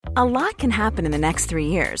A lot can happen in the next 3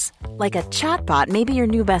 years. Like a chatbot may be your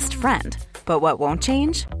new best friend. But what won't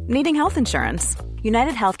change? Needing health insurance.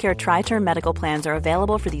 United Healthcare Tri-Term Medical Plans are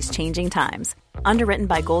available for these changing times. Underwritten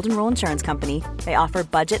by Golden Rule Insurance Company, they offer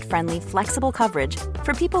budget-friendly, flexible coverage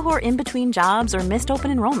for people who are in between jobs or missed open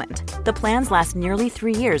enrollment. The plans last nearly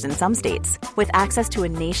 3 years in some states, with access to a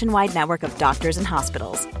nationwide network of doctors and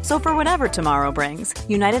hospitals. So for whatever tomorrow brings,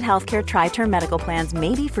 United Healthcare Tri-Term Medical Plans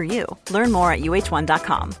may be for you. Learn more at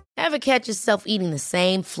uh1.com. Ever catch yourself eating the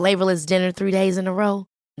same flavorless dinner 3 days in a row?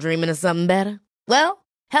 Dreaming of something better? Well,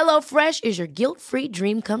 HelloFresh is your guilt-free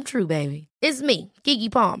dream come true, baby. It's me,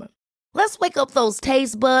 Keke Palmer. Let's wake up those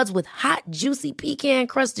taste buds with hot, juicy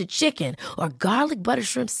pecan-crusted chicken or garlic butter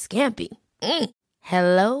shrimp scampi.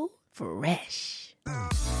 Hello Fresh.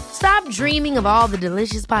 Stop dreaming of all the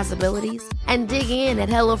delicious possibilities and dig in at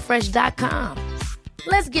HelloFresh.com.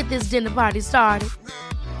 Let's get this dinner party started.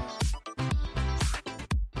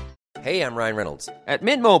 Hey, I'm Ryan Reynolds. At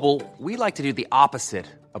Mint Mobile, we like to do the opposite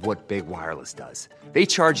of what Big Wireless does. They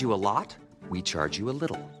charge you a lot. We charge you a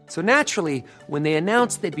little. So naturally, when they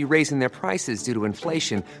announced they'd be raising their prices due to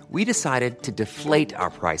inflation, we decided to deflate our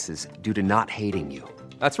prices due to not hating you.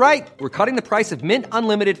 That's right. We're cutting the price of Mint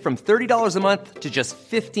Unlimited from $30 a month to just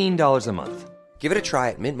 $15 a month. Give it a try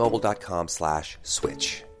at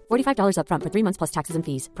mintmobile.com/switch. $45 up front for 3 months plus taxes and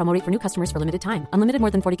fees. Promo rate for new customers for limited time. Unlimited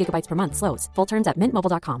more than 40 gigabytes per month. Slows full terms at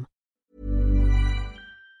mintmobile.com.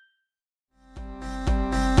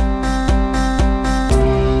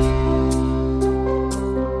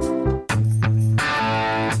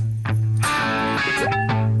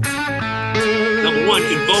 One,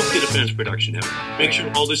 invoke the Defense Production Act. Make sure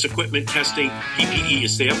all this equipment testing, PPE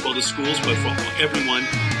is there for the schools, but for everyone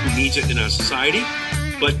who needs it in our society.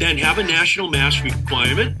 But then have a national mask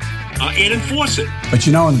requirement and enforce it. But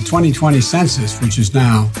you know, in the 2020 census, which is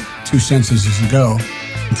now 2 censuses ago,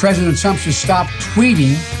 President Trump should stop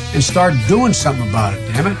tweeting and start doing something about it,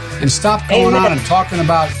 damn it. And stop going on and talking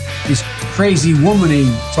about this crazy woman he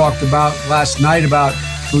talked about last night about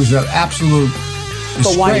who's an absolute...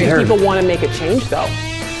 But why do people want to make a change, though?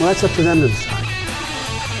 Well, that's up to them to decide.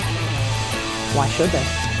 Why should they?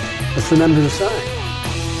 It's for them to decide.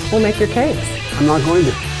 Well, make your case. I'm not going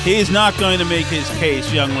to. He's not going to make his case,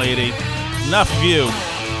 young lady. Enough of you.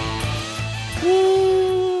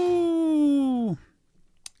 Woo.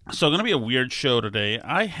 So, going to be a weird show today.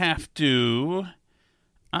 I'm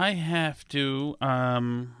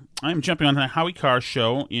jumping on the Howie Carr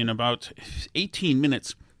show in about 18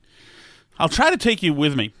 minutes. I'll try to take you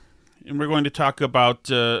with me, and we're going to talk about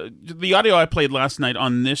the audio I played last night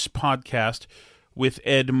on this podcast with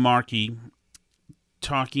Ed Markey,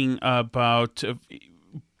 talking about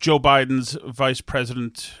Joe Biden's vice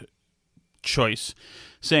president choice,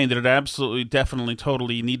 saying that it absolutely, definitely,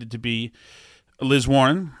 totally needed to be Liz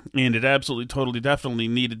Warren, and it absolutely, totally, definitely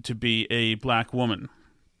needed to be a black woman.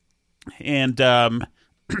 And, of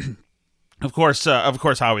course,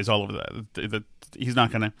 Howie's all over that. He's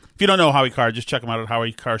not going to... If you don't know Howie Carr, just check him out at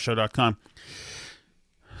HowieCarrShow.com.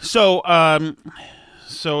 So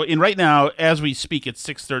in right now, as we speak, it's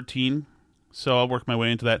 6:13, so I'll work my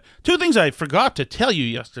way into that. 2 things I forgot to tell you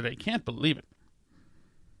yesterday. Can't believe it.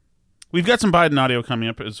 We've got some Biden audio coming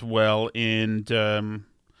up as well, and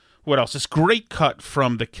what else? This great cut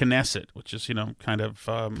from the Knesset, which is, kind of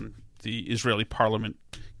the Israeli parliament,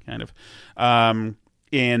 kind of.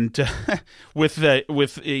 And with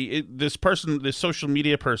this person, this social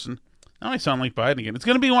media person, now I sound like Biden again. It's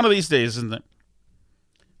going to be one of these days, isn't it?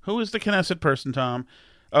 Who is the Knesset person, Tom?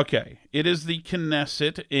 Okay, it is the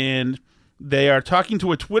Knesset, and they are talking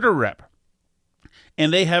to a Twitter rep,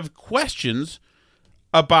 and they have questions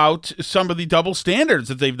about some of the double standards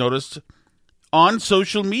that they've noticed on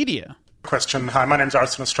social media. Question. Hi, my name is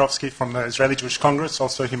Arsen Ostrovsky from the Israeli Jewish Congress,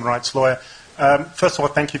 also a human rights lawyer. First of all,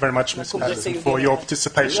 thank you very much, Ms. Patterson, for your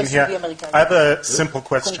participation here. I have a simple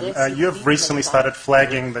question. You have recently started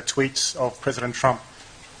flagging the tweets of President Trump.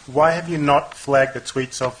 Why have you not flagged the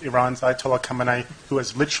tweets of Iran's Ayatollah Khamenei, who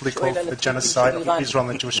has literally called for the genocide of Israel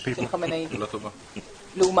and the Jewish people?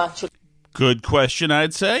 Good question,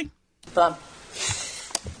 I'd say. So...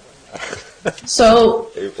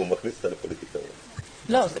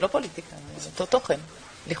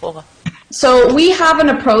 So we have an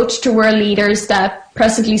approach to world leaders that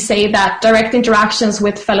presently say that direct interactions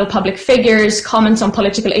with fellow public figures, comments on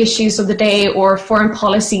political issues of the day, or foreign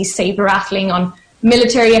policy saber-rattling on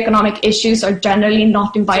military economic issues are generally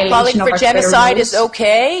not in violation Calling of for our genocide rules. is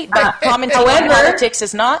okay, but commenting on politics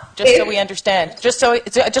is not, just so we understand.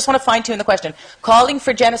 I just want to fine-tune the question. Calling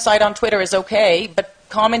for genocide on Twitter is okay, but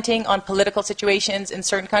commenting on political situations in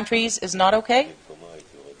certain countries is not okay?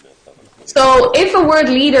 So if a word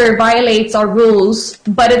leader violates our rules,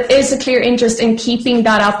 but it is a clear interest in keeping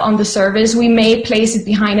that up on the service, we may place it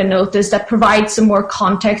behind a notice that provides some more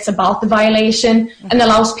context about the violation and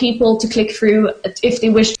allows people to click through if they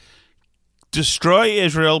wish. Destroy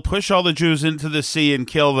Israel, push all the Jews into the sea and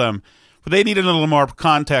kill them. But they need a little more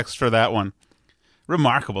context for that one.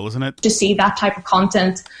 Remarkable, isn't it? To see that type of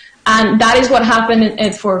content. And that is what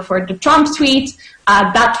happened for the Trump tweet.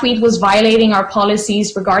 That tweet was violating our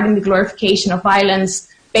policies regarding the glorification of violence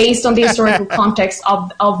based on the historical context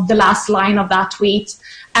of the last line of that tweet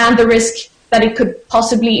and the risk that it could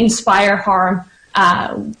possibly inspire harm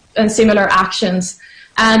and similar actions.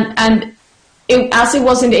 And as it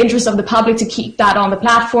was in the interest of the public to keep that on the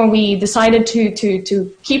platform, we decided to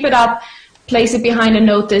keep it up, place it behind a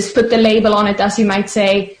notice, put the label on it, as you might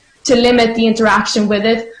say, to limit the interaction with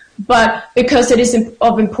it. But because it is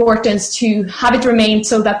of importance to have it remain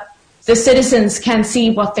so that the citizens can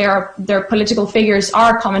see what their political figures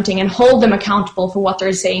are commenting and hold them accountable for what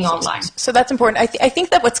they're saying online. So that's important. I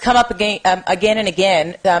think that what's come up again and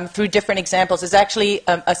again through different examples is actually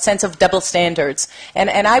a sense of double standards.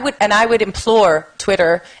 And I would implore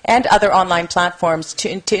Twitter and other online platforms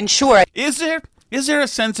to ensure. Is there a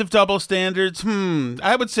sense of double standards?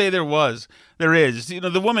 I would say there is. You know,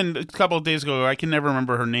 the woman a couple of days ago, I can never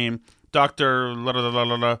remember her name, Dr.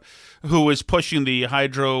 who was pushing the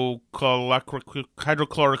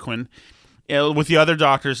hydrochloroquine with the other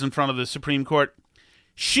doctors in front of the Supreme Court.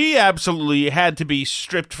 She absolutely had to be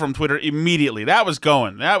stripped from Twitter immediately. That was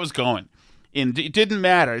going. And it didn't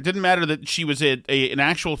matter. It didn't matter that she was an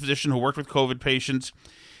actual physician who worked with COVID patients,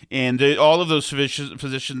 and all of those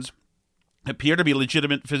physicians appear to be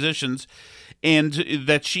legitimate physicians, and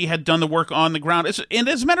that she had done the work on the ground. And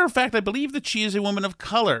as a matter of fact, I believe that she is a woman of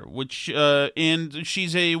color, and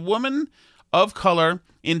she's a woman of color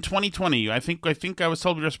in 2020. I think I was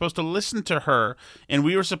told we were supposed to listen to her, and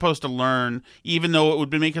we were supposed to learn, even though it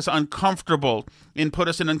would make us uncomfortable and put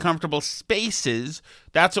us in uncomfortable spaces.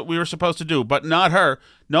 That's what we were supposed to do, but not her.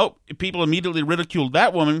 Nope. People immediately ridiculed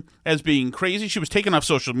that woman as being crazy. She was taken off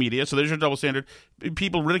social media, so there's your double standard.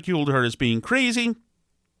 People ridiculed her as being crazy.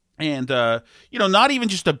 And, not even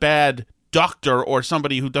just a bad doctor or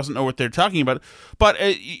somebody who doesn't know what they're talking about, but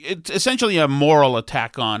it's essentially a moral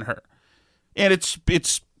attack on her. And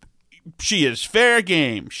she is fair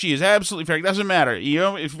game. She is absolutely fair. It doesn't matter. You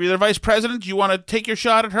know, if you're the vice president, you want to take your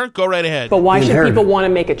shot at her, go right ahead. But why should people want to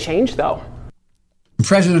make a change, though?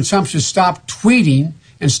 President Trump should stop tweeting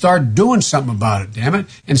and start doing something about it, damn it.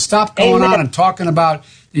 And stop going on and talking about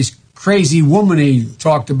this crazy woman he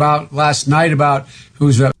talked about last night about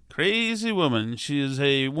who's a crazy woman. She is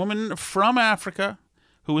a woman from Africa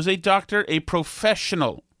who is a doctor, a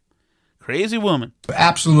professional. Crazy woman.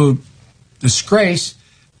 Absolute disgrace,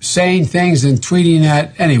 saying things and tweeting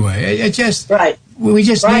that anyway. We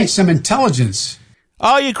just need some intelligence.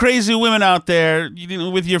 All you crazy women out there,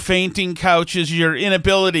 with your fainting couches, your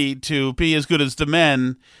inability to be as good as the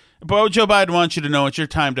men, Joe Biden wants you to know it's your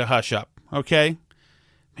time to hush up, okay?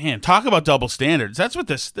 Man, talk about double standards. That's what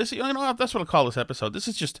this that's what I'll call this episode. This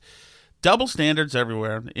is just double standards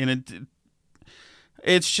everywhere. And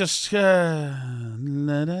it's just when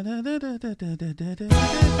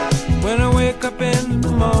I wake up in the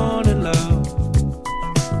morning, love,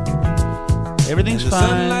 everything's fine.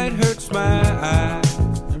 Sunlight hurts my eyes.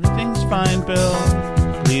 Everything's fine, Bill.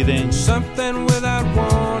 Breathing. Something without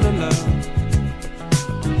warning, love.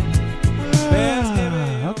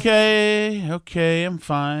 Okay, I'm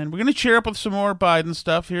fine. We're going to cheer up with some more Biden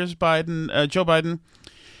stuff. Here's Biden, Joe Biden.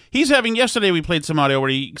 Yesterday we played some audio where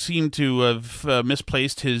he seemed to have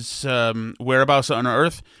misplaced his whereabouts on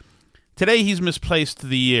Earth. Today he's misplaced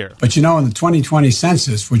the year. But in the 2020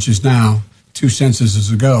 census, which is now 2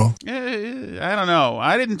 censuses ago. I don't know.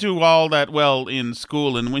 I didn't do all that well in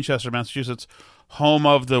school in Winchester, Massachusetts, home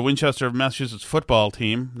of the Winchester, Massachusetts football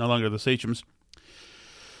team, no longer the Sachems.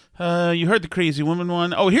 You heard the crazy woman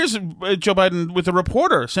one. Oh, here's Joe Biden with a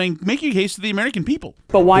reporter saying, make your case to the American people.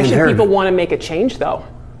 But why should people want to make a change, though?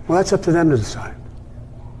 Well, that's up to them to decide.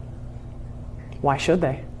 Why should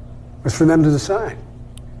they? It's for them to decide.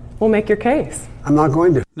 Well, make your case. I'm not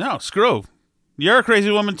going to. No, screw. You're a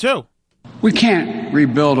crazy woman, too. We can't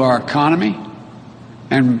rebuild our economy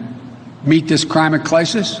and meet this climate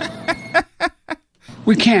crisis.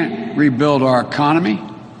 We can't rebuild our economy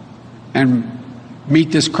and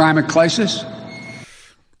meet this climate crisis.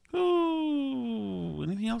 Ooh,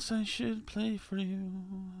 anything else I should play for you?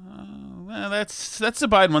 Well, that's the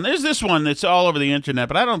Biden one. There's this one that's all over the internet,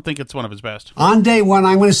 but I don't think it's one of his best. On day one,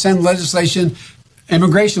 I'm going to send legislation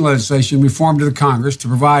immigration legislation reform to the Congress to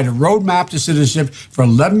provide a roadmap to citizenship for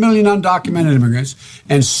 11 million undocumented immigrants,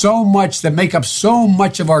 and so much that make up so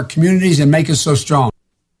much of our communities and make us so strong.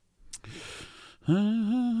 You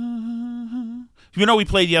know, we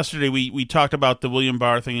played yesterday, we talked about the William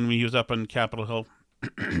Barr thing, and he was up on Capitol Hill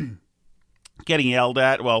getting yelled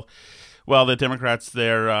at. Well, the Democrats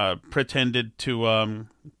there pretended to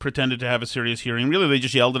have a serious hearing. Really, they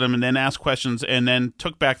just yelled at him and then asked questions and then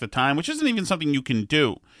took back the time, which isn't even something you can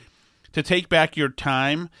do. To take back your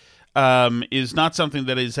time is not something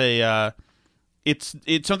that is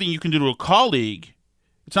it's something you can do to a colleague.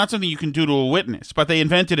 It's not something you can do to a witness. But they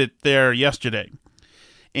invented it there yesterday,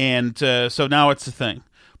 and so now it's a thing.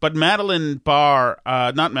 But Madeline Barr,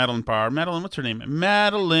 what's her name?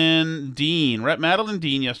 Madeline Dean. Madeline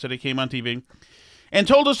Dean yesterday came on TV and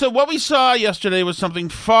told us that what we saw yesterday was something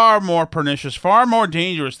far more pernicious, far more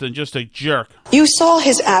dangerous than just a jerk. You saw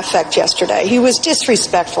his affect yesterday. He was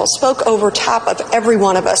disrespectful, spoke over top of every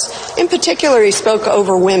one of us. In particular, he spoke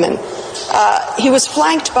over women. He was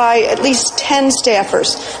flanked by at least 10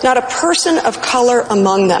 staffers, not a person of color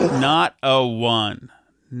among them. Not a one.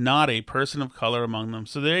 Not a person of color among them.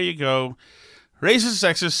 So there you go. Racist,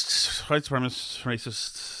 sexist, white supremacist,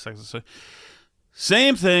 racist, sexist.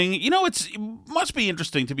 Same thing. You know, it must be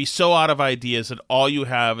interesting to be so out of ideas that all you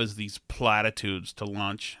have is these platitudes to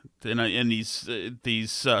launch and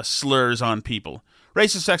these slurs on people.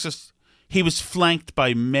 Racist, sexist. He was flanked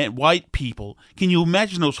by white people. Can you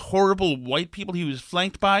imagine those horrible white people he was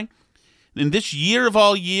flanked by? In this year of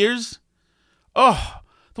all years? Oh,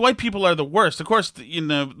 the white people are the worst. Of course,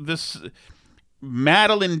 this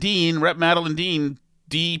Madeline Dean, Rep. Madeline Dean,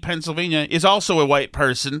 D. Pennsylvania, is also a white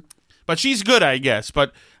person. But she's good, I guess.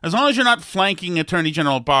 But as long as you're not flanking Attorney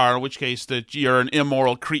General Barr, in which case that you're an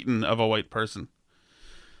immoral cretin of a white person.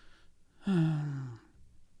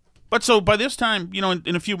 But so by this time,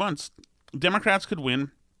 in a few months, Democrats could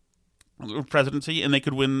win the presidency and they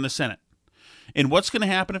could win the Senate. And what's going to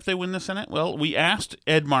happen if they win the Senate? Well, we asked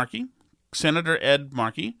Ed Markey, Senator Ed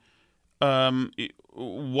Markey,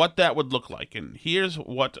 what that would look like. And here's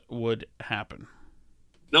what would happen.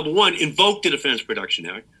 Number one, invoke the Defense Production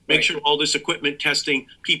Act. Make sure all this equipment, testing,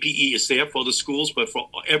 PPE is there for the schools, but for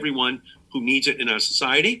everyone who needs it in our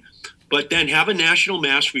society. But then have a national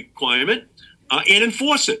mask requirement and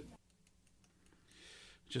enforce it.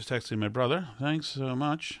 Just texting my brother. Thanks so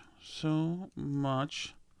much. So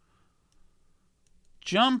much.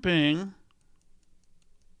 Jumping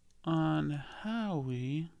on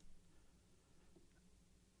Howie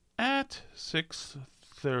at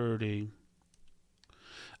 6:30.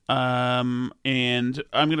 And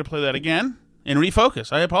I'm going to play that again and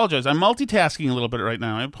refocus. I apologize. I'm multitasking a little bit right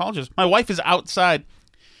now. I apologize. My wife is outside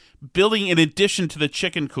building an addition to the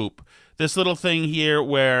chicken coop. This little thing here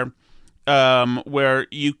where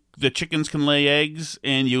the chickens can lay eggs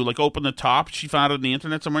and you open the top. She found it on the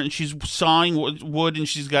internet somewhere, and she's sawing wood, and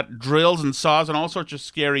she's got drills and saws and all sorts of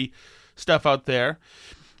scary stuff out there.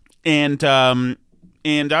 And I'm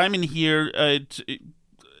in here.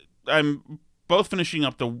 I'm both finishing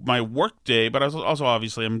up my work day, but also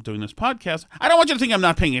obviously I'm doing this podcast. I don't want you to think I'm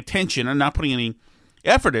not paying attention and not putting any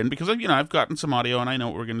effort in, because I've gotten some audio and I know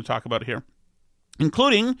what we're going to talk about here,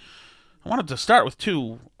 including I wanted to start with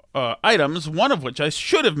two items, one of which I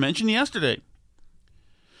should have mentioned yesterday.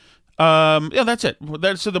 That's it.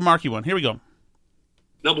 That's the Markey one. Here we go.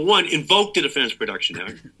 Number one, invoke the Defense Production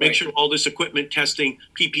Act. Make sure all this equipment, testing,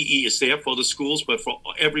 PPE is there for the schools, but for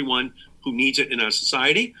everyone who needs it in our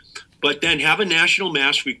society. But then have a national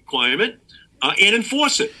mask requirement and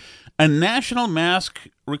enforce it. A national mask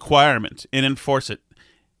requirement and enforce it.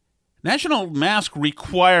 National mask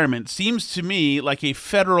requirement seems to me like a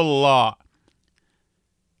federal law.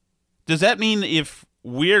 Does that mean if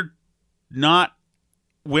we're not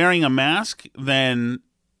wearing a mask, then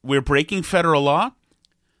we're breaking federal law?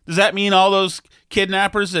 Does that mean all those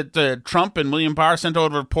kidnappers that Trump and William Barr sent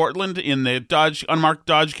over to Portland in the unmarked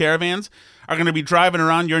Dodge Caravans are going to be driving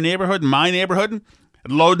around your neighborhood, my neighborhood, and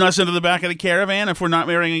loading us into the back of the caravan if we're not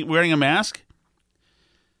wearing a mask?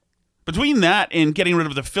 Between that and getting rid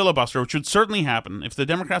of the filibuster, which would certainly happen if the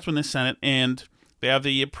Democrats win the Senate and they have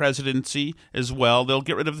the presidency as well, they'll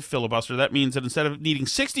get rid of the filibuster. That means that instead of needing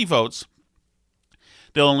 60 votes,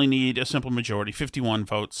 they'll only need a simple majority, 51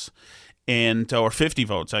 votes, or 50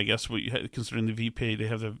 votes, I guess, considering the VP. They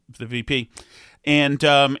have the VP. And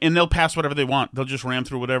they'll pass whatever they want. They'll just ram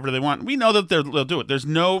through whatever they want. We know that they'll do it. There's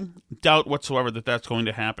no doubt whatsoever that that's going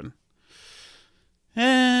to happen.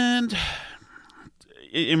 And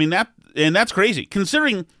that's crazy,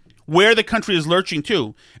 considering where the country is lurching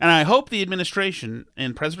to. And I hope the administration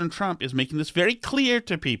and President Trump is making this very clear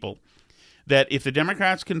to people that if the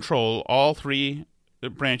Democrats control all three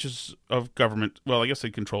branches of government, well, I guess they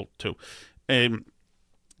control two.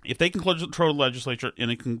 If they can control the legislature and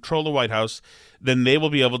they control the White House, then they will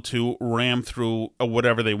be able to ram through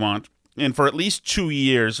whatever they want. And for at least 2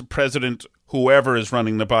 years, President whoever is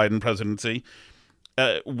running the Biden presidency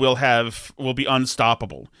will be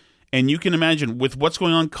unstoppable. And you can imagine with what's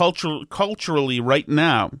going on culturally right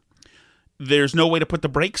now, there's no way to put the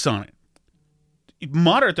brakes on it.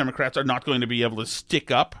 Moderate Democrats are not going to be able to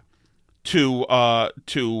stick up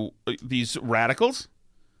to these radicals.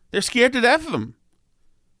 They're scared to death of them.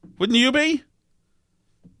 Wouldn't you be?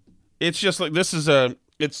 It's just like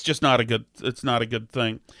it's just not a good. It's not a good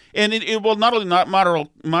thing, and it will not only not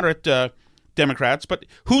moderate Democrats, but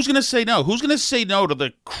who's going to say no? Who's going to say no to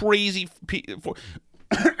the crazy?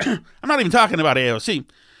 I'm not even talking about AOC.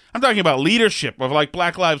 I'm talking about leadership of like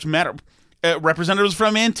Black Lives Matter representatives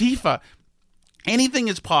from Antifa. Anything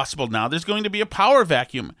is possible now. There's going to be a power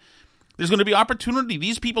vacuum. There's going to be opportunity.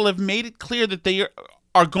 These people have made it clear that they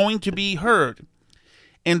are going to be heard.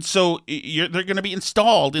 And so they're going to be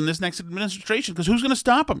installed in this next administration because who's going to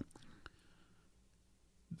stop them?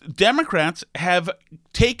 Democrats have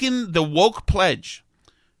taken the woke pledge,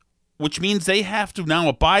 which means they have to now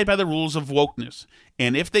abide by the rules of wokeness.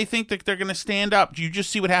 And if they think that they're going to stand up, you just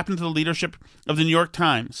see what happened to the leadership of the New York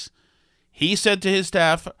Times. He said to his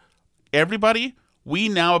staff, everybody, we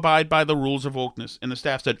now abide by the rules of wokeness. And the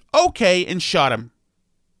staff said, okay, and shot him,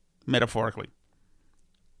 metaphorically.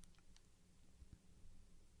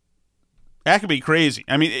 That could be crazy.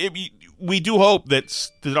 I mean, we do hope that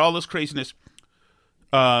all this craziness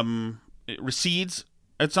it recedes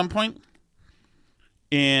at some point,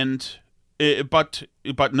 but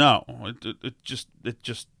no, it just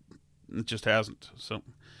hasn't. So,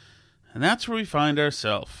 and that's where we find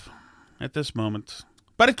ourselves at this moment.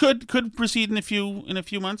 But it could proceed in a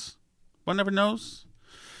few months. One never knows.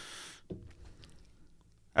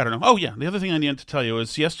 I don't know. Oh yeah, the other thing I needed to tell you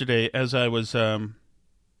is yesterday, as I was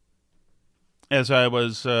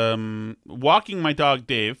walking my dog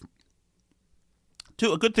Dave.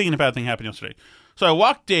 A good thing and a bad thing happened yesterday. So I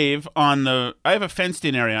walked Dave I have a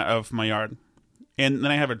fenced-in area of my yard, and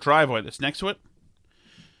then I have a driveway that's next to it.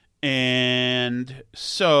 And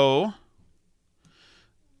so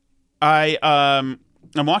I'm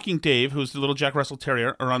walking Dave, who's the little Jack Russell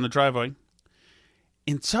Terrier, around the driveway,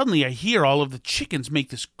 and suddenly I hear all of the chickens make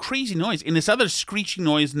this crazy noise, and this other screeching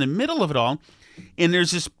noise in the middle of it all, and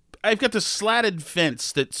I've got this slatted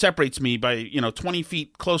fence that separates me by, 20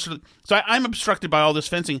 feet closer. So I'm obstructed by all this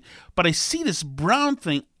fencing. But I see this brown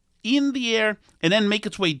thing in the air and then make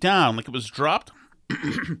its way down like it was dropped.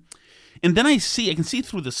 And then I can see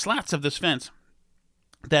through the slats of this fence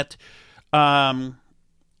that there's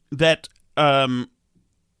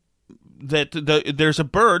a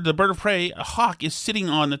bird, the bird of prey, a hawk, is sitting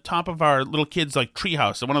on the top of our little kid's like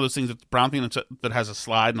treehouse. So one of those things, that's brown thing that has a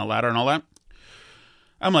slide and a ladder and all that.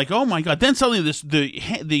 I'm like, oh my God. Then suddenly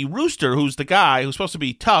the rooster, who's the guy who's supposed to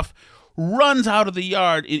be tough, runs out of the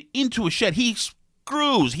yard and into a shed. He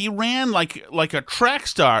screws. He ran like a track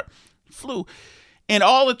star, flew. And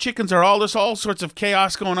all the chickens are all sorts of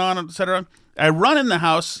chaos going on, etc. I run in the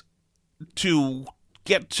house to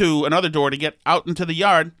get to another door to get out into the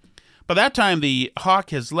yard. By that time, the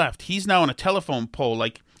hawk has left. He's now on a telephone pole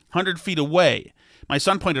like 100 feet away. My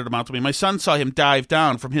son pointed him out to me. My son saw him dive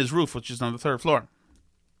down from his roof, which is on the third floor.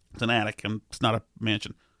 It's an attic, and it's not a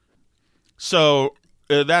mansion. So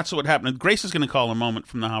that's what happened. Grace is going to call in a moment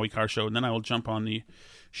from the Howie Carr Show, and then I will jump on the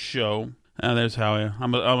show. There's Howie. I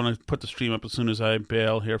want to put the stream up as soon as I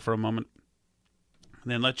bail here for a moment.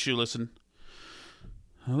 And then let you listen.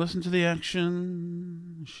 Listen to the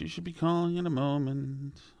action. She should be calling in a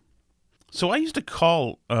moment. So I used to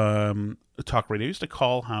call talk radio. I used to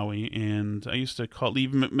call Howie, and I used to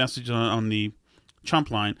leave messages on the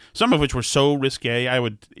Chump line, some of which were so risque,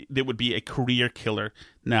 it would be a career killer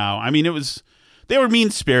now. I mean, they were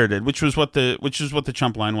mean-spirited, which is what the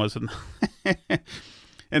Chump line was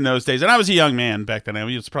in those days. And I was a young man back then. I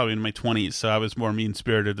was probably in my 20s, so I was more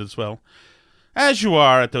mean-spirited as well. As you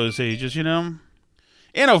are at those ages,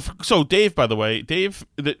 So Dave, by the way, Dave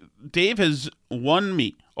has won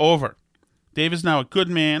me over. Dave is now a good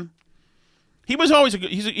man. He was always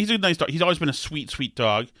he's a nice dog. He's always been a sweet, sweet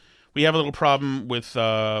dog. We have a little problem with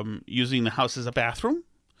using the house as a bathroom,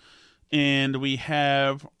 and we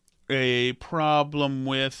have a problem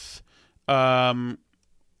with. I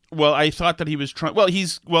thought that he was trying.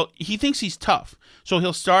 He thinks he's tough, so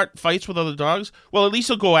he'll start fights with other dogs. Well, at least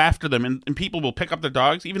he'll go after them, and people will pick up their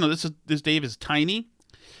dogs, even though this Dave is tiny.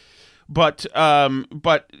 But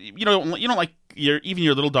you don't like even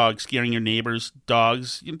your little dog scaring your neighbor's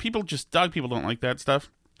dogs. Dog people don't like that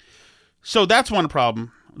stuff. So that's one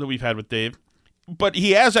problem that we've had with Dave. But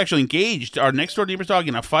he has actually engaged our next door neighbor's dog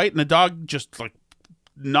in a fight, and the dog just like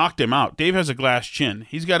knocked him out. Dave has a glass chin.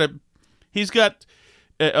 He's got a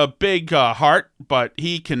big heart, but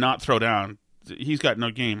he cannot throw down. He's got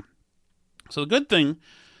no game. So the good thing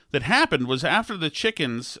that happened was after the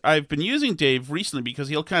chickens, I've been using Dave recently because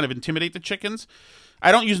he'll kind of intimidate the chickens.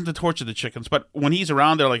 I don't use him to torture the chickens, but when he's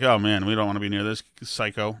around, they're like, oh man, we don't want to be near this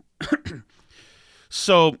psycho.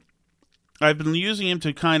 So I've been using him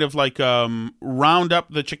to kind of like round up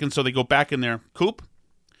the chickens so they go back in their coop.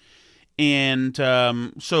 And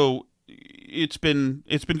so it's been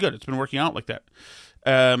good. It's been working out like that.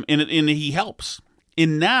 And he helps.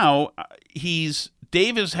 And now he's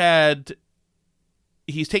taken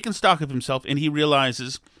stock of himself, and he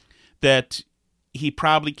realizes that he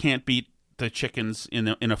probably can't beat the chickens in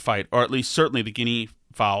a fight, or at least certainly the guinea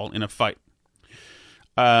fowl in a fight.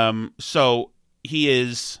 So he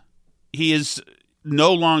is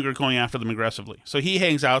no longer going after them aggressively. So he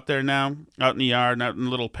hangs out there now, out in the yard, out in the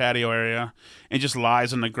little patio area, and just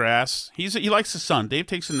lies on the grass. He likes the sun. Dave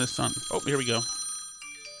takes in the sun. Oh, here we go.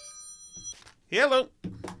 Hello.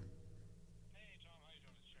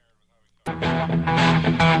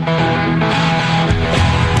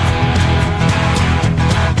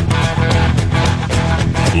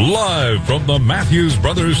 Live from the Matthews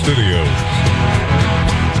Brothers Studios.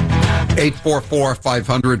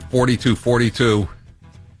 844-500-4242.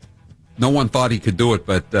 No one thought he could do it,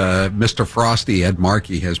 but Mr. Frosty, Ed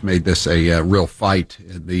Markey, has made this a real fight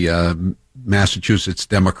in the Massachusetts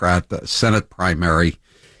Democrat Senate primary.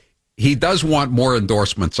 He does want more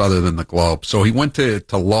endorsements other than the Globe, so he went to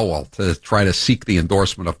Lowell to try to seek the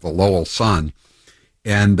endorsement of the Lowell Sun,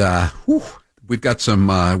 and we've got some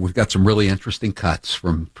really interesting cuts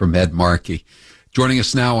from Ed Markey. Joining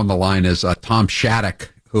us now on the line is Tom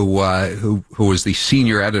Shattuck, who is the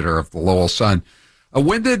senior editor of the Lowell Sun.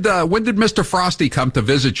 When did Mr. Frosty come to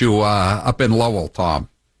visit you up in Lowell, Tom?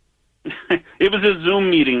 It was a Zoom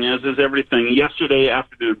meeting, as is everything, yesterday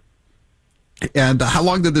afternoon. And how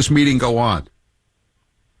long did this meeting go on?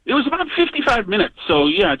 It was about 55 minutes, so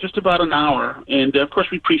yeah, just about an hour. And of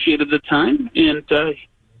course, we appreciated the time, and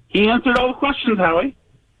he answered all the questions, Howie.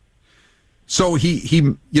 So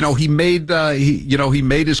he made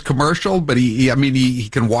his commercial, but he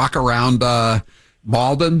can walk around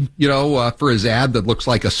Malden, for his ad that looks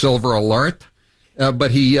like a Silver Alert,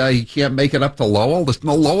 but he can't make it up to Lowell.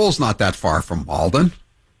 Lowell's not that far from Malden.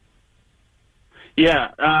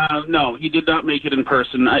 Yeah, no, he did not make it in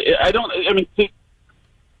person. To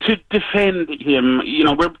defend him,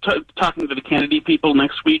 we're talking to the Kennedy people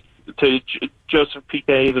next week, to Joseph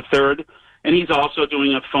Piquet III, and he's also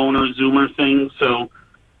doing a phone or Zoomer thing, so,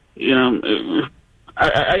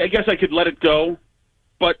 I guess I could let it go,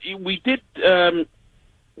 but we did have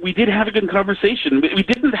a good conversation. We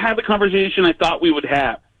didn't have the conversation I thought we would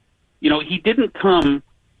have. He didn't come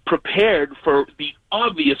prepared for the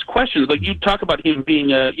obvious questions. Like you talk about him being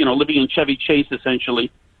living in Chevy Chase essentially.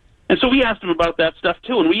 And so we asked him about that stuff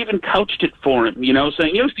too, and we even couched it for him,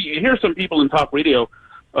 saying, you hear some people in talk radio,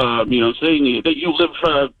 saying that you live,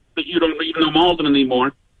 that you don't even know Malden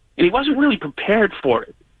anymore. And he wasn't really prepared for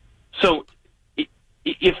it. So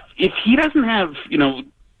if he doesn't have,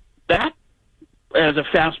 that as a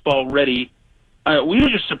fastball ready, we were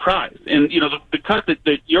just surprised. And, the cut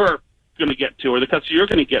that you're going to get to, or the cuts you're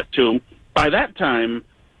going to get to, by that time,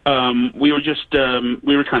 we were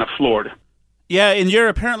kind of floored. Yeah, and you're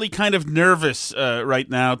apparently kind of nervous right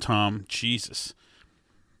now, Tom. Jesus.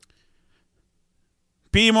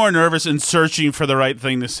 Be more nervous and searching for the right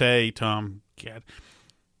thing to say, Tom. God.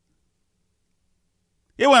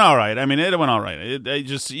 It went all right. It went all right. I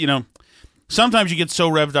just, sometimes you get so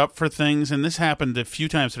revved up for things, and this happened a few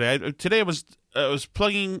times today. Today I was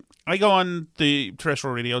plugging. I go on the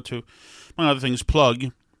terrestrial radio to, among other things, plug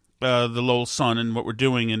the Lowell Sun and what we're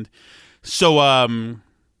doing, and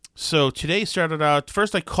so today started out.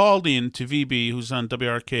 First, I called in to VB, who's on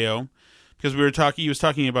WRKO, because we were talking. He was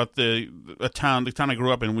talking about the town I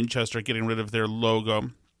grew up in, Winchester, getting rid of their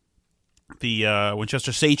logo, the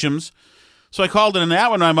Winchester Sachems. So I called in, and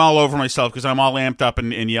that one I'm all over myself because I'm all amped up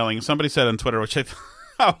and yelling. Somebody said on Twitter, which I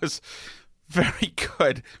thought was very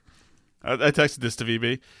good. I texted this to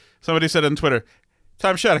VB. Somebody said on Twitter,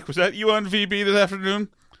 Tom Shattuck, was that you on VB this afternoon?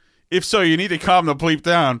 If so, you need to calm the bleep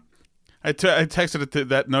down. I texted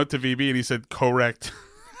that note to VB, and he said, correct.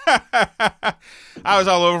 I was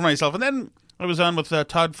all over myself. And then I was on with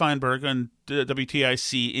Todd Feinberg on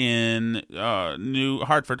WTIC in New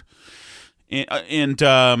Hartford. And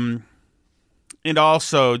And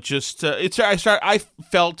also, just I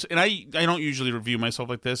felt, and I don't usually review myself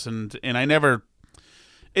like this, and I never.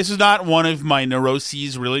 This is not one of my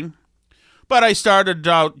neuroses, really. But I started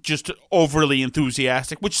out just overly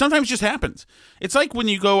enthusiastic, which sometimes just happens. It's like when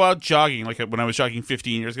you go out jogging, like when I was jogging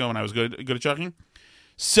 15 years ago when I was good at jogging.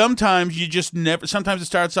 Sometimes you just never. Sometimes it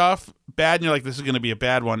starts off bad, and you're like, "This is going to be a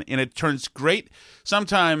bad one," and it turns great.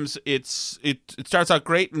 Sometimes it starts out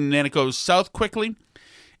great, and then it goes south quickly.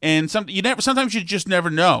 And sometimes you just never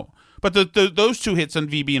know. But those two hits on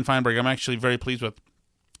VB and Feinberg, I'm actually very pleased with.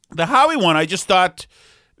 The Howie one, I just thought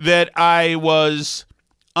that I was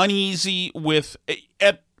uneasy with.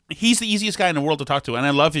 He's the easiest guy in the world to talk to, and I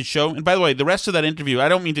love his show. And by the way, the rest of that interview, I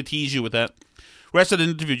don't mean to tease you with that. The rest of the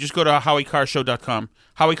interview, just go to HowieCarrShow.com,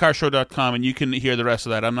 HowieCarrShow.com, and you can hear the rest of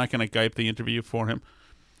that. I'm not going to Skype the interview for him,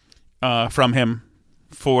 from him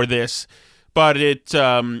for this, but it's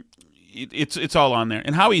all on there.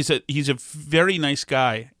 And Howie's he's a very nice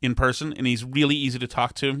guy in person, and he's really easy to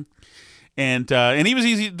talk to, and he was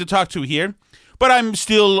easy to talk to here. But I'm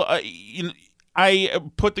still, I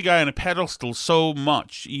put the guy on a pedestal so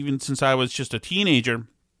much, even since I was just a teenager,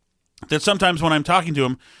 that sometimes when I'm talking to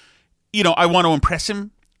him, I want to impress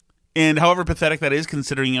him, and however pathetic that is,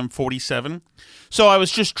 considering I'm 47. So I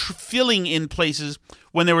was just filling in places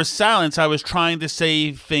when there was silence. I was trying to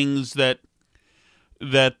say things that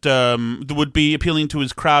would be appealing to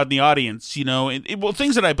his crowd in the audience,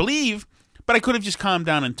 things that I believe, but I could have just calmed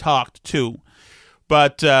down and talked too.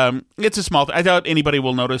 But it's a small thing. I doubt anybody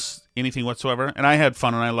will notice anything whatsoever. And I had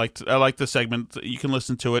fun, and I liked the segment. You can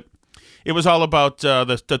listen to it. It was all about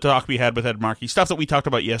the talk we had with Ed Markey, stuff that we talked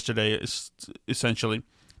about yesterday, essentially,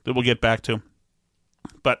 that we'll get back to.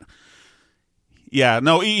 But yeah,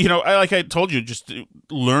 no, like I told you, just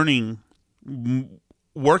learning.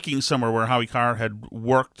 Working somewhere where Howie Carr had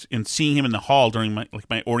worked and seeing him in the hall during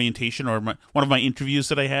my orientation or one of my interviews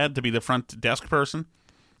that I had to be the front desk person,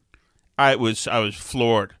 I was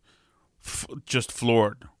floored, just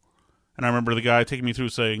floored. And I remember the guy taking me through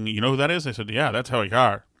saying, "You know who that is?" I said, "Yeah, that's Howie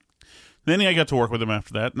Carr." Then I got to work with him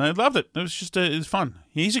after that, and I loved it. It was just it was fun.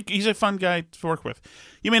 He's a fun guy to work with.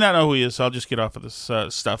 You may not know who he is, so I'll just get off of this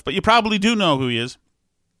stuff, but you probably do know who he is.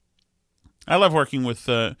 I love working with.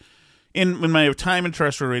 In my time in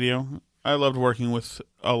terrestrial radio, I loved working with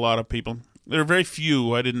a lot of people. There are very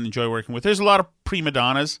few I didn't enjoy working with. There's a lot of prima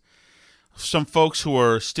donnas, some folks who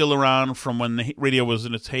are still around from when the radio was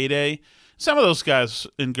in its heyday. Some of those guys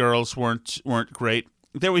and girls weren't great.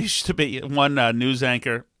 There used to be one news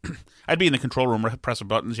anchor. I'd be in the control room pressing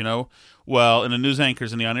buttons, Well, and the news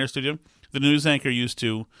anchor's in the on-air studio. The news anchor used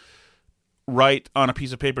to write on a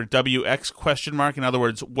piece of paper WX ? In other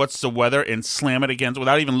words, what's the weather, and slam it against,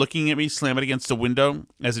 without even looking at me, slam it against the window,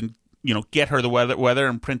 as in, get her the weather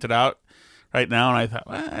and print it out right now. And I thought,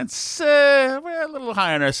 it's we're a little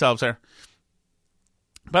high on ourselves there.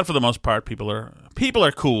 But for the most part, people are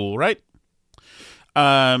cool, right?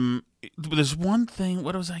 There's one thing.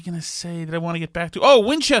 What was I going to say that I want to get back to? Oh,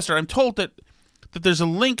 Winchester. I'm told that there's a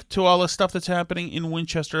link to all the stuff that's happening in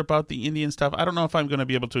Winchester about the Indian stuff. I don't know if I'm going to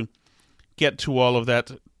be able to get to all of that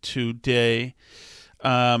today.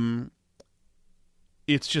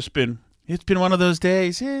 It's been one of those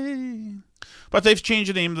days. Yay. But they've changed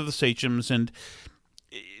the name of the sachems, and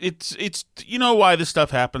it's why this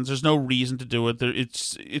stuff happens. There's no reason to do it.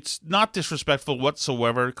 It's not disrespectful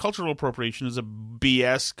whatsoever. Cultural appropriation is a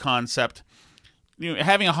BS concept.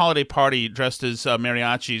 Having a holiday party dressed as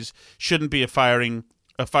mariachis shouldn't be a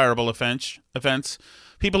fireable offense.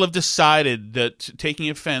 People have decided that taking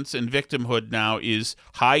offense and victimhood now is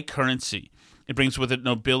high currency. It brings with it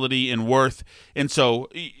nobility and worth. And so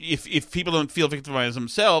if people don't feel victimized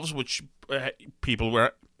themselves, which people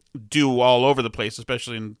do all over the place,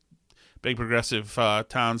 especially in big progressive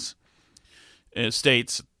towns,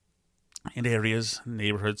 states, and areas,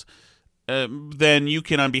 neighborhoods, then you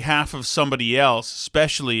can, on behalf of somebody else,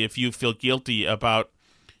 especially if you feel guilty about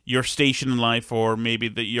your station in life, or maybe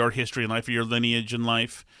your history in life, or your lineage in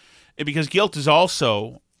life, because guilt is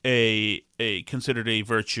also considered a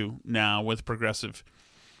virtue now with progressive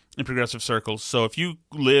circles. So if you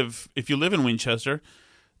live in Winchester,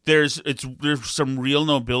 there's some real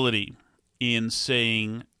nobility in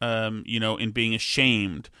saying, in being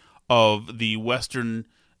ashamed of the Western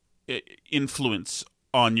influence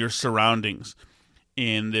on your surroundings,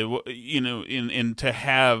 and to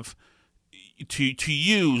have. To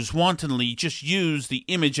use wantonly, just use the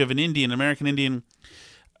image of an American Indian,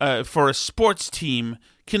 for a sports team,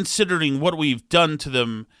 considering what we've done to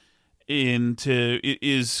them,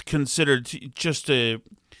 is considered just a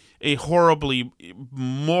horribly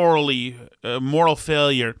moral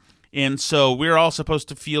failure, And so we're all supposed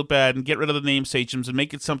to feel bad and get rid of the name sachems and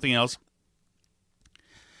make it something else.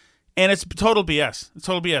 And it's total BS. It's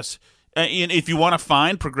total BS. And if you want to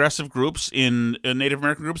find progressive groups in Native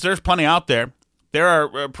American groups, there's plenty out there. There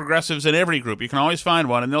are progressives in every group. You can always find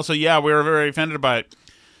one. And they'll say, yeah, we're very offended by it.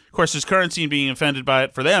 Of course, there's currency in being offended by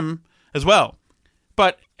it for them as well.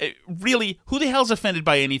 But really, who the hell's offended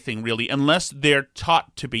by anything, really, unless they're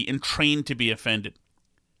taught to be and trained to be offended?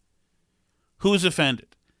 Who's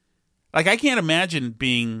offended? Like, I can't imagine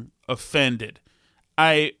being offended.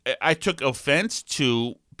 I took offense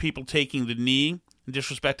to people taking the knee and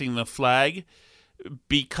disrespecting the flag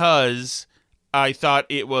because I thought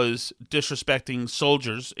it was disrespecting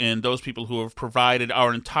soldiers and those people who have provided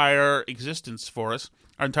our entire existence for us,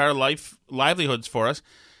 our entire livelihoods for us.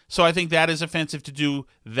 So I think that is offensive to do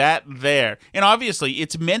that there. And obviously,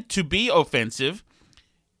 it's meant to be offensive.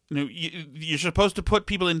 You're supposed to put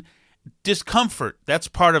people in discomfort. That's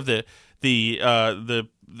part of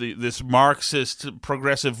this Marxist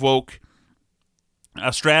progressive woke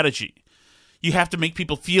strategy. You have to make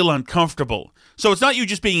people feel uncomfortable. So it's not you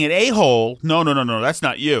just being an a-hole. No, that's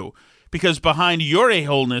not you. Because behind your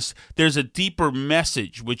a-holeness, there's a deeper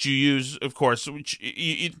message, which you use, of course.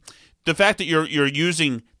 The fact that you're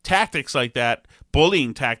using tactics like that,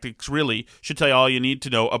 bullying tactics, really, should tell you all you need to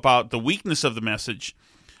know about the weakness of the message,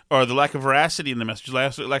 or the lack of veracity in the message,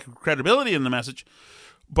 lack of credibility in the message.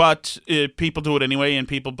 But people do it anyway, and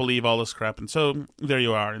people believe all this crap. And so there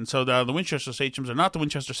you are. And so the Winchester Sachems are not the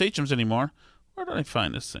Winchester Sachems anymore. Where did I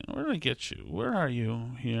find this thing? Where did I get you? Where are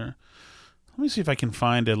you here? Let me see if I can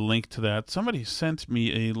find a link to that. Somebody sent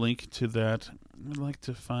me a link to that. I'd like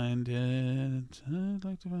to find it.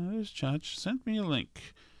 There's Chach. Sent me a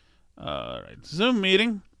link. All right. Zoom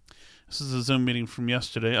meeting. This is a Zoom meeting from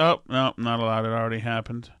yesterday. Oh, no, not allowed. It already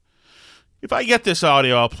happened. If I get this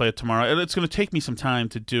audio, I'll play it tomorrow. It's going to take me some time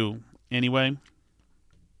to do anyway.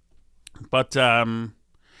 But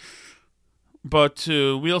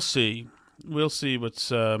we'll see. We'll see what's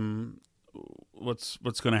going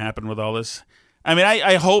to happen with all this. I mean,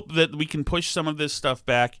 I hope that we can push some of this stuff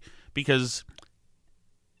back, because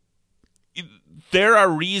there are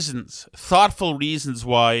reasons, thoughtful reasons,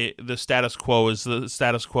 why the status quo is the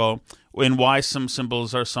status quo, and why some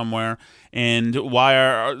symbols are somewhere, and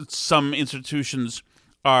why some institutions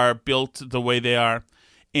are built the way they are.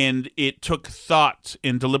 And it took thought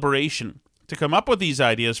and deliberation to come up with these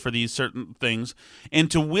ideas for these certain things,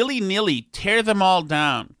 and to willy-nilly tear them all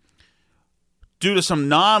down due to some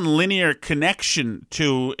non-linear connection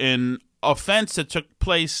to an offense that took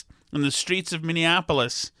place in the streets of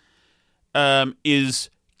Minneapolis is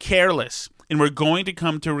careless, and we're going to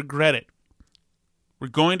come to regret it. We're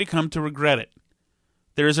going to come to regret it.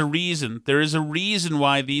 There is a reason. There is a reason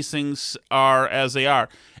why these things are as they are.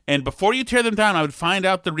 And before you tear them down, I would find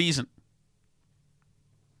out the reason.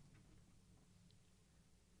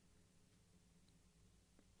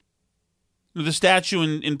 The statue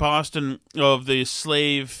in Boston of the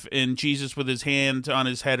slave and Jesus with his hand on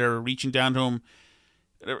his head or reaching down to him.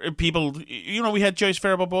 People, we had Joyce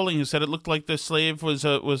Faribault Bowling who said it looked like the slave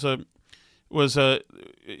the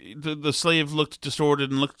slave looked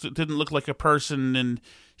distorted and didn't look like a person, and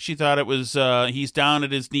she thought it was he's down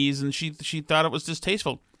at his knees, and she thought it was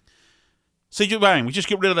distasteful. So we just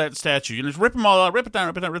get rid of that statue. Just rip them all out, rip it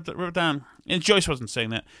down. And Joyce wasn't saying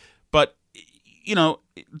that, but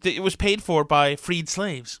it was paid for by freed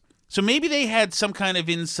slaves. So maybe they had some kind of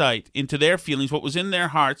insight into their feelings, what was in their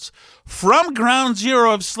hearts from ground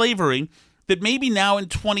zero of slavery, that maybe now in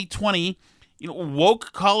 2020,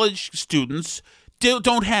 woke college students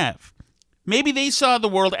don't have. Maybe they saw the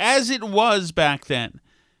world as it was back then.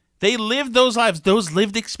 They lived those lives, those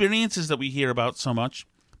lived experiences that we hear about so much.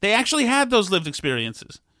 They actually had those lived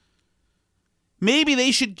experiences. Maybe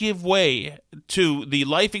they should give way to the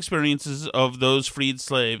life experiences of those freed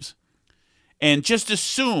slaves, and just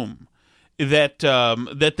assume that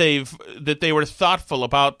they were thoughtful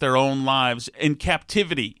about their own lives in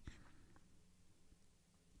captivity.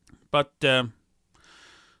 But I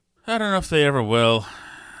don't know if they ever will.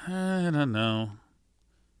 I don't know.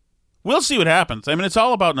 We'll see what happens. I mean, it's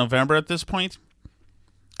all about November at this point.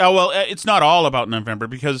 Oh, well, it's not all about November,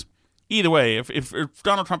 because either way, if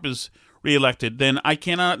Donald Trump is reelected, then I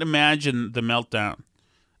cannot imagine the meltdown.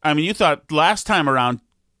 I mean, you thought last time around,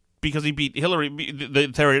 because he beat Hillary,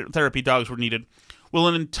 the therapy dogs were needed. Well,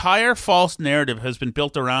 an entire false narrative has been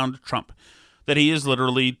built around Trump, that he is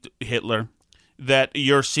literally Hitler, that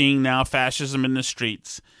you're seeing now fascism in the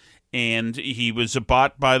streets, and he was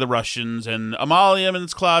bought by the Russians, and Amalia in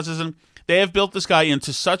its clauses, and they have built this guy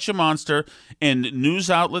into such a monster, and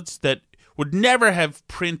news outlets that would never have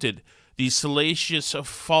printed these salacious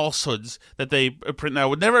falsehoods that they print now.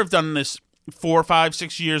 Would never have done this 4, 5,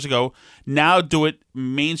 6 years ago. Now do it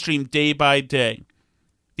mainstream day by day.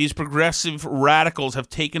 These progressive radicals have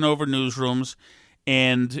taken over newsrooms,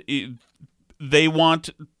 and they want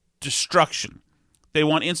destruction. They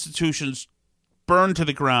want institutions burned to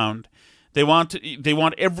the ground. They want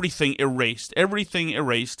everything erased.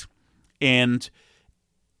 And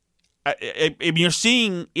you're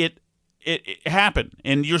seeing it happen,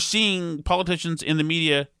 and you're seeing politicians in the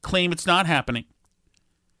media claim it's not happening.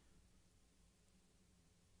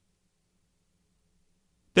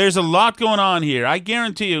 There's a lot going on here, I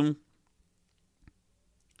guarantee you.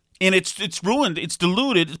 And it's ruined, it's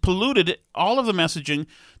diluted, it's polluted all of the messaging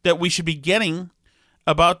that we should be getting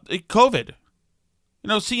about COVID. You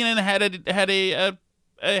know, CNN had a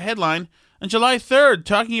headline on July 3rd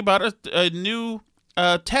talking about a new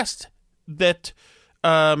test that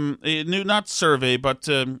a new, not survey, but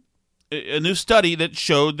a new study that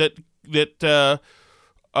showed that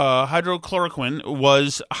hydrochloroquine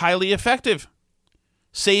was highly effective,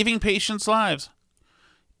 saving patients' lives.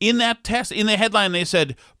 In that test, in the headline, they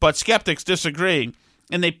said, but skeptics disagree.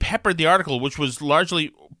 And they peppered the article, which was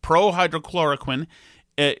largely pro-hydrochloroquine,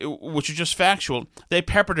 which is just factual. They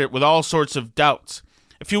peppered it with all sorts of doubts.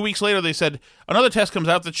 A few weeks later, they said, another test comes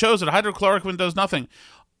out that shows that hydrochloroquine does nothing.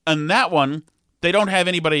 And that one, they don't have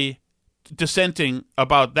anybody dissenting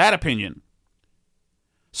about that opinion.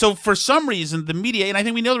 So for some reason, the media, and I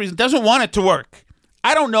think we know the reason, doesn't want it to work.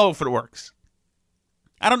 I don't know if it works.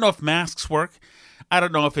 I don't know if masks work. I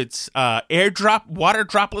don't know if it's water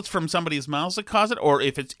droplets from somebody's mouths that cause it, or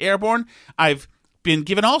if it's airborne. I've been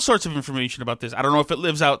given all sorts of information about this. I don't know if it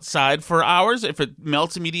lives outside for hours, if it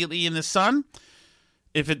melts immediately in the sun,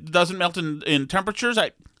 if it doesn't melt in temperatures.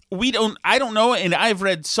 I don't know, and I've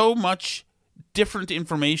read so much different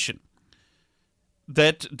information,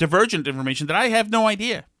 divergent information, that I have no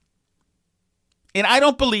idea. And I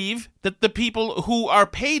don't believe that the people who are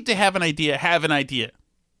paid to have an idea have an idea.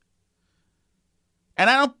 And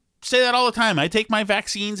I don't say that all the time. I take my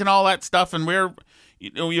vaccines and all that stuff, and we're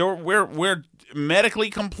medically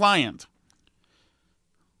compliant.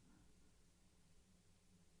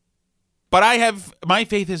 But my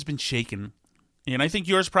faith has been shaken, and I think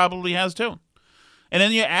yours probably has too. And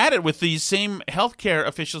then you add it with these same healthcare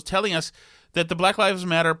officials telling us that the Black Lives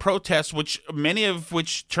Matter protests, many of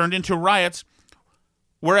which turned into riots,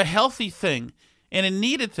 were a healthy thing and a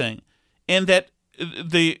needed thing, and that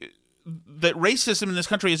racism in this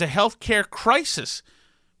country is a healthcare crisis.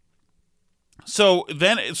 So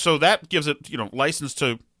that gives it, license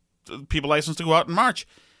to go out and march.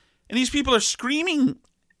 And these people are screaming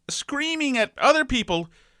at other people,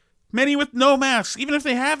 many with no masks. Even if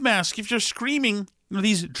they have masks, if you're screaming,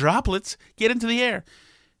 these droplets get into the air.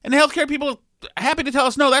 And the healthcare people are happy to tell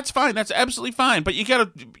us, no, that's fine. That's absolutely fine. But you got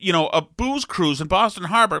a booze cruise in Boston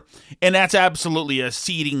Harbor, and that's absolutely a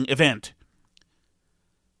seeding event.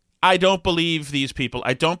 I don't believe these people.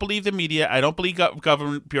 I don't believe the media. I don't believe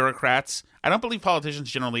government bureaucrats. I don't believe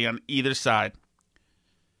politicians generally on either side.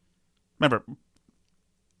 Remember,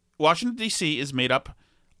 Washington, D.C. is made up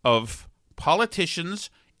of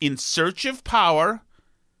politicians in search of power,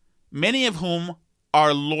 many of whom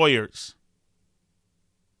are lawyers.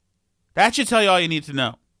 That should tell you all you need to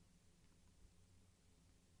know.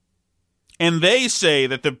 And they say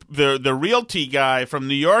that the realty guy from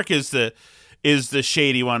New York is the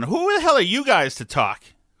shady one. Who the hell are you guys to talk?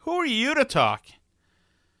 Who are you to talk?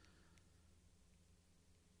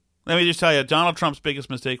 Let me just tell you, Donald Trump's biggest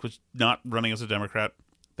mistake was not running as a Democrat.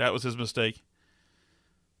 That was his mistake.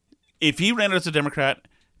 If he ran as a Democrat,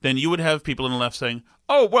 then you would have people on the left saying,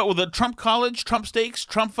 oh, what, well, the Trump College, Trump Steaks,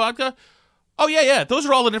 Trump Vodka? Oh, yeah, those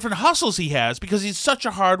are all the different hustles he has because he's such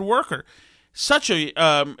a hard worker, such a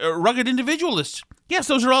rugged individualist. Yes,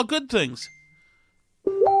 those are all good things.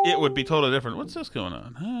 It would be totally different. What's this going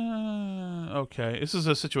on? Okay. This is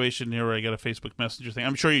a situation here where I get a Facebook Messenger thing.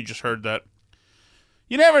 I'm sure you just heard that.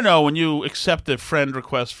 You never know when you accept a friend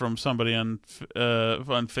request from somebody on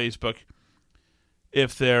Facebook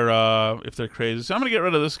if they're crazy. So I'm going to get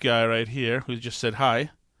rid of this guy right here who just said hi.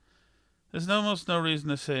 There's almost no reason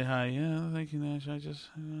to say hi. Yeah, thank you, Nash. I just...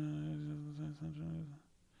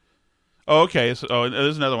 Oh, okay. So,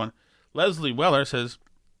 there's another one. Leslie Weller says...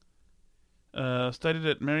 studied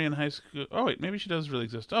at Marion High School. Oh, wait, maybe she does really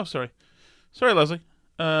exist. Oh, sorry. Sorry, Leslie.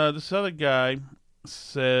 This other guy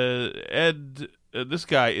said, this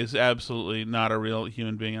guy is absolutely not a real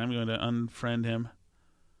human being. I'm going to unfriend him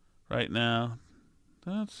right now.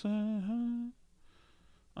 That's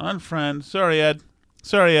unfriend. Sorry,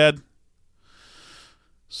 Ed.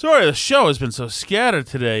 Sorry, the show has been so scattered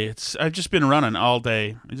today. I've just been running all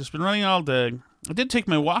day. I did take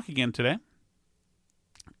my walk again today,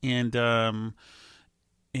 and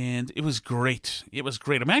it was great. It was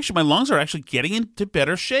great. My lungs are actually getting into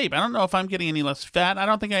better shape. I don't know if I'm getting any less fat. I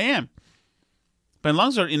don't think I am. My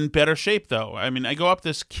lungs are in better shape, though. I mean, I go up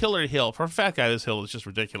this killer hill. For a fat guy, this hill is just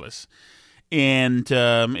ridiculous. And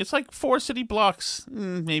it's like 4 city blocks,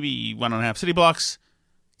 maybe 1.5 city blocks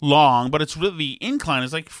long, but it's really, the incline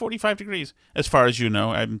is like 45 degrees. As far as you know,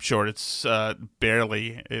 I'm sure it's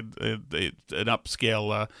barely an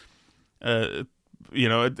upscale, an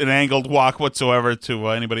angled walk whatsoever to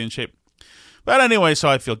anybody in shape. But anyway, so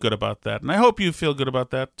I feel good about that. And I hope you feel good about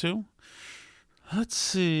that, too. Let's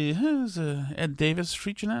see. Who's Ed Davis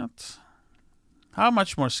reaching out? How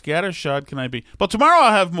much more scattershot can I be? Well, tomorrow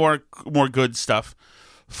I'll have more good stuff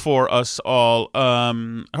for us all. I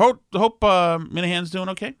hope Minahan's doing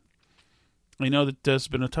okay. I know that it's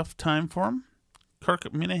been a tough time for him, Kirk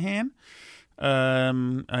Minahan.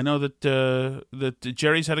 I know that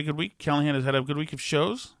Jerry's had a good week. Callahan has had a good week of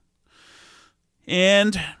shows.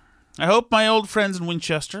 And I hope my old friends in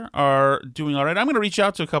Winchester are doing all right. I'm going to reach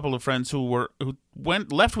out to a couple of friends who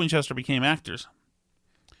left Winchester, became actors.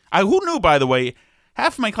 Who knew, by the way,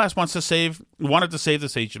 half of my class wanted to save the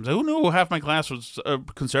Sachems. Who knew half my class was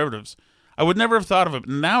conservatives? I would never have thought of it.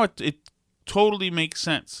 Now it totally makes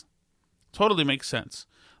sense. Totally makes sense.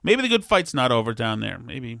 Maybe the good fight's not over down there.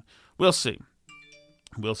 Maybe. We'll see.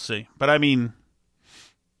 We'll see. But I mean,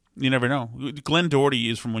 you never know. Glenn Doherty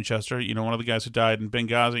is from Winchester. One of the guys who died in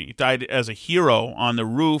Benghazi. He died as a hero on the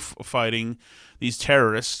roof fighting these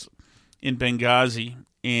terrorists in Benghazi.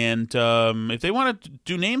 And if they want to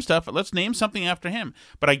do name stuff, let's name something after him.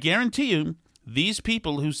 But I guarantee you, these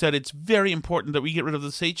people who said it's very important that we get rid of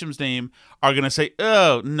the Sachem's name are going to say,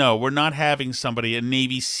 oh, no, we're not having somebody, a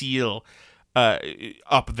Navy SEAL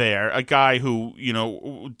up there, a guy who,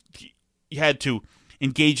 had to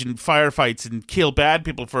engage in firefights and kill bad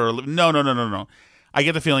people for a living. No. I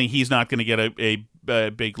get the feeling he's not going to get a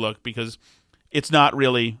big look because it's not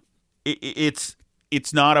really, it's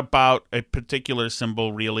not about a particular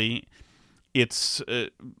symbol, really. It's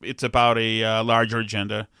about a larger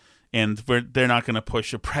agenda, and they're not going to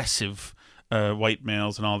push oppressive white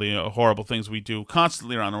males and all the horrible things we do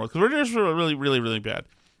constantly around the world, because we're just really, really, really bad.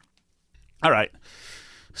 All right.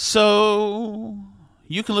 So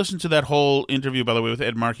you can listen to that whole interview, by the way, with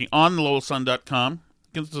Ed Markey on LowellSun.com. You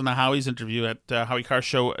can listen to Howie's interview at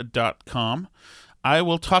HowieCarShow.com. I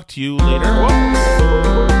will talk to you later.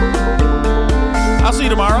 I'll see you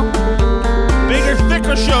tomorrow. Bigger,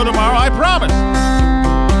 thicker show tomorrow, I promise.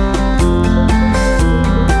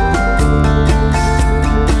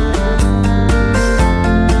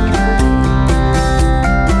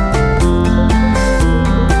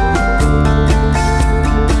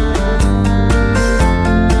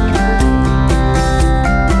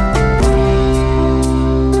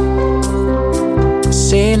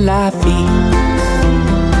 C'est la vie.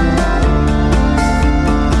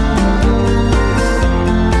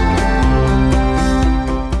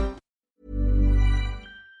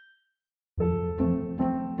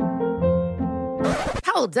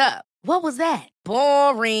 Hold up. What was that?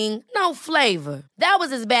 Boring. No flavor. That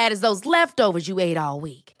was as bad as those leftovers you ate all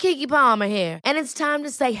week. Keke Palmer here. And it's time to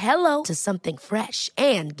say hello to something fresh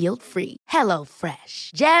and guilt-free. Hello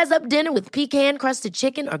Fresh. Jazz up dinner with pecan-crusted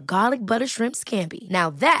chicken or garlic butter shrimp scampi. Now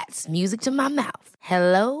that's music to my mouth.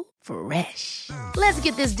 Hello Fresh. Let's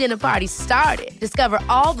get this dinner party started. Discover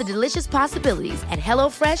all the delicious possibilities at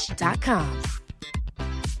HelloFresh.com.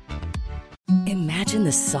 Imagine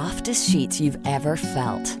the softest sheets you've ever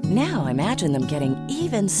felt. Now imagine them getting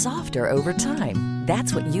even softer over time.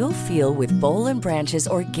 That's what you'll feel with Boll & Branch's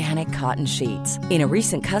organic cotton sheets. In a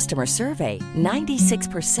recent customer survey,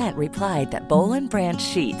 96% replied that Boll & Branch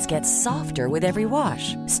sheets get softer with every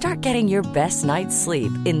wash. Start getting your best night's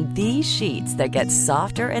sleep in these sheets that get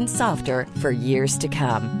softer and softer for years to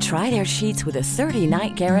come. Try their sheets with a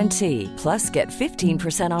 30-night guarantee. Plus, get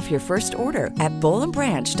 15% off your first order at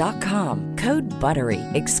BollandBranch.com. Code BUTTERY.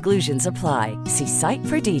 Exclusions apply. See site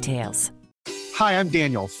for details. Hi, I'm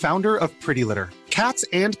Daniel, founder of Pretty Litter. Cats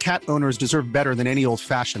and cat owners deserve better than any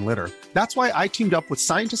old-fashioned litter. That's why I teamed up with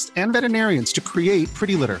scientists and veterinarians to create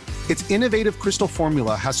Pretty Litter. Its innovative crystal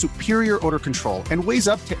formula has superior odor control and weighs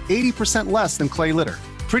up to 80% less than clay litter.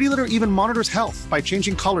 Pretty Litter even monitors health by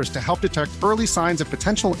changing colors to help detect early signs of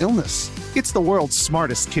potential illness. It's the world's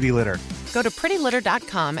smartest kitty litter. Go to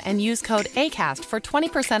prettylitter.com and use code ACAST for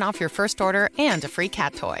 20% off your first order and a free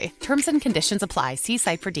cat toy. Terms and conditions apply. See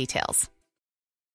site for details.